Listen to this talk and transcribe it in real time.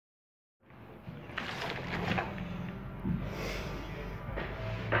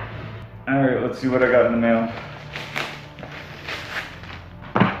Alright, let's see what I got in the mail.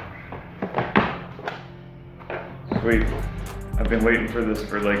 Sweet. I've been waiting for this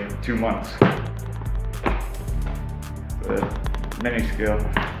for like 2 months. The mini scale.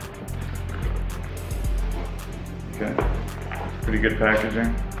 Okay. Pretty good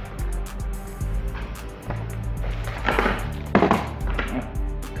packaging.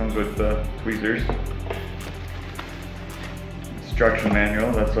 Comes with tweezers. Instruction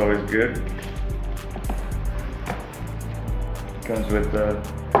manual, that's always good. Comes with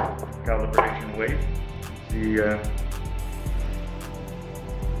calibration weight. The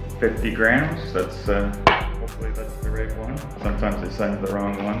 50 grams, that's hopefully that's the right one. Sometimes they send the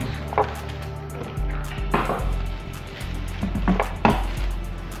wrong ones.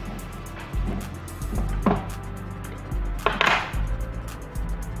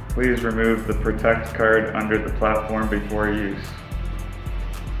 Please remove the protect card under the platform before use.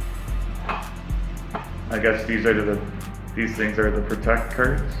 I guess these things are the protect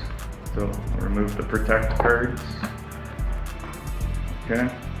cards. So I'll remove the protect cards. Okay.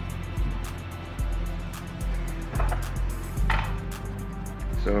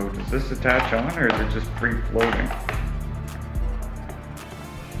 So does this attach on, or is it just free floating?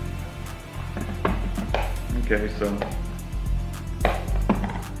 Okay, so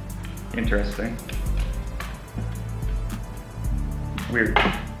interesting. Weird.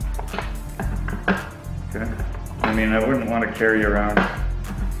 Okay. I mean, I wouldn't want to carry around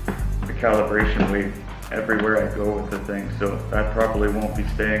the calibration weight everywhere I go with the thing, so that probably won't be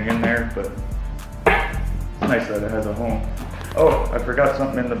staying in there, but it's nice that it has a home. Oh, I forgot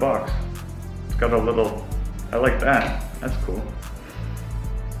something in the box. It's got a little, I like that. That's cool.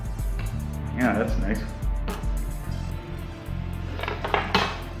 Yeah, that's nice.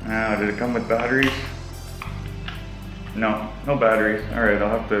 Now, did it come with batteries? No, no batteries. Alright,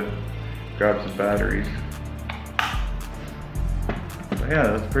 I'll have to grab some batteries. But yeah,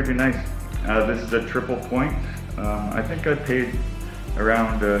 that's pretty nice. This is a triple point. I think I paid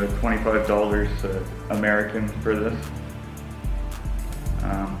around $25 American for this.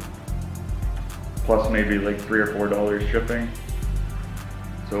 Plus maybe like $3 or $4 shipping.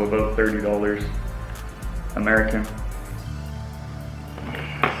 So about $30 American.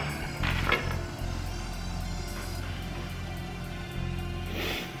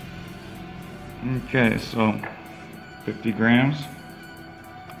 Okay, so 50 grams.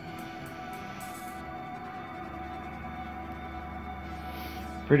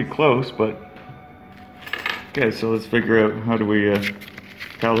 Pretty close, but okay, so let's figure out how do we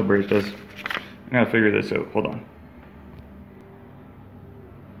calibrate this. I gotta figure this out, hold on.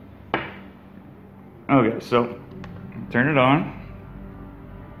 Okay, so turn it on,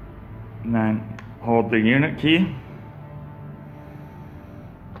 and then hold the unit key,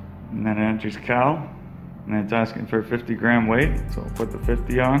 and then it enters cal, and it's asking for a 50 gram weight, so I'll put the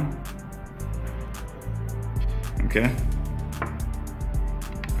 50 on. Okay.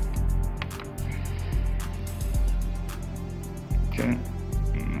 Okay.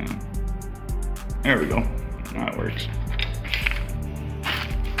 There we go. That works.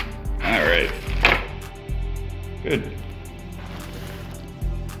 Alright. Good.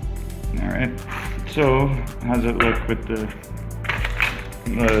 Alright. So, how's it look with the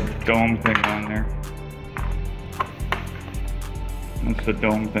dome thing on there? That's the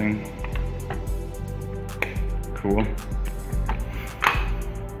dome thing. Cool.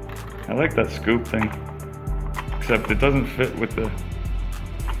 I like that scoop thing. Except it doesn't fit with the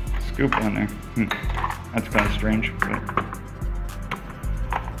scoop on there. That's kind of strange, but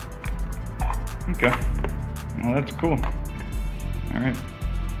okay. Well, that's cool. All right.